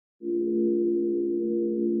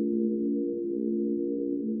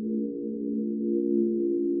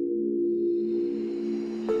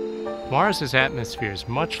Mars's atmosphere is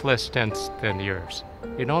much less dense than the Earth's.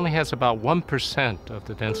 It only has about 1% of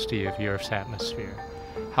the density of the Earth's atmosphere.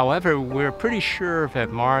 However, we're pretty sure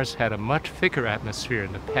that Mars had a much thicker atmosphere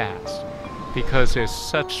in the past because there's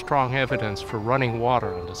such strong evidence for running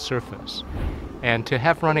water on the surface. And to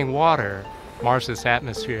have running water, Mars's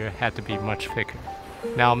atmosphere had to be much thicker.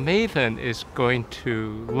 Now, MAVEN is going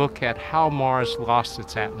to look at how Mars lost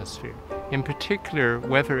its atmosphere, in particular,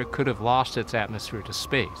 whether it could have lost its atmosphere to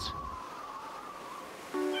space.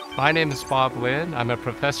 My name is Bob Lin. I'm a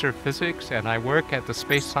professor of physics, and I work at the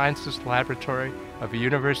Space Sciences Laboratory of the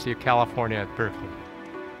University of California at Berkeley.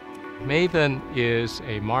 MAVEN is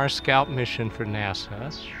a Mars Scout mission for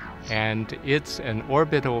NASA, and it's an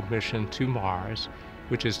orbital mission to Mars,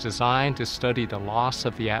 which is designed to study the loss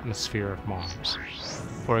of the atmosphere of Mars.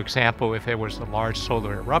 For example, if there was a large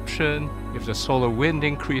solar eruption, if the solar wind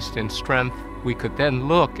increased in strength, we could then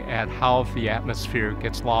look at how the atmosphere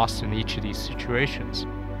gets lost in each of these situations.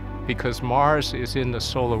 Because Mars is in the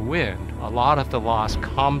solar wind, a lot of the loss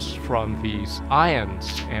comes from these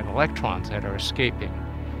ions and electrons that are escaping.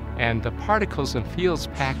 And the Particles and Fields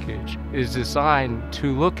package is designed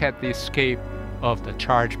to look at the escape of the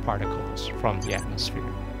charged particles from the atmosphere.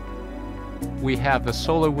 We have the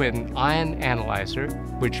solar wind ion analyzer,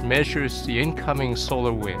 which measures the incoming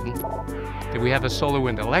solar wind. Then we have a solar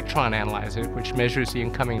wind electron analyzer, which measures the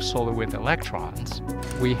incoming solar wind electrons.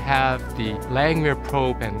 We have the Langmuir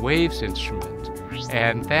probe and waves instrument,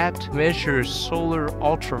 and that measures solar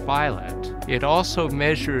ultraviolet. It also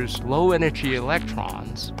measures low energy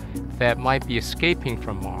electrons that might be escaping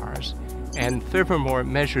from Mars. And furthermore, it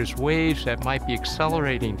measures waves that might be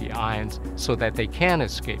accelerating the ions so that they can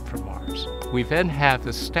escape from Mars. We then have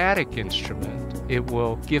the static instrument. It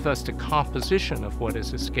will give us the composition of what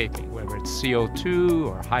is escaping, whether it's CO2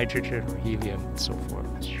 or hydrogen or helium and so forth.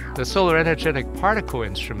 The Solar Energetic Particle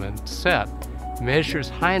instrument, SEP, measures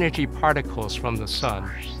high-energy particles from the sun,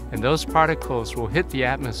 and those particles will hit the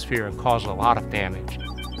atmosphere and cause a lot of damage.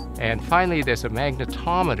 And finally, there's a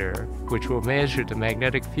magnetometer, which will measure the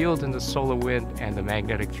magnetic field in the solar wind and the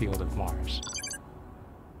magnetic field of Mars.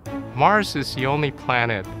 Mars is the only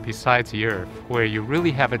planet besides the Earth where you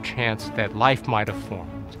really have a chance that life might have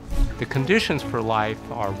formed. The conditions for life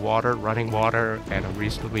are water, running water, and a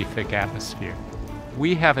reasonably thick atmosphere.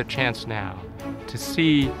 We have a chance now to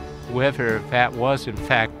see whether that was in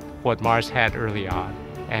fact what Mars had early on,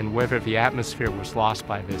 and whether the atmosphere was lost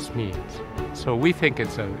by this means. So we think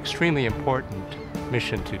it's an extremely important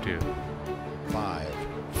mission to do. 5,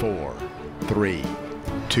 4, 3,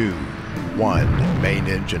 2, 1. Main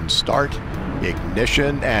engine start,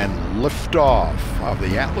 ignition, and liftoff of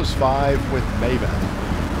the Atlas V with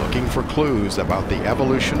MAVEN, looking for clues about the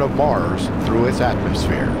evolution of Mars through its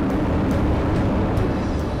atmosphere.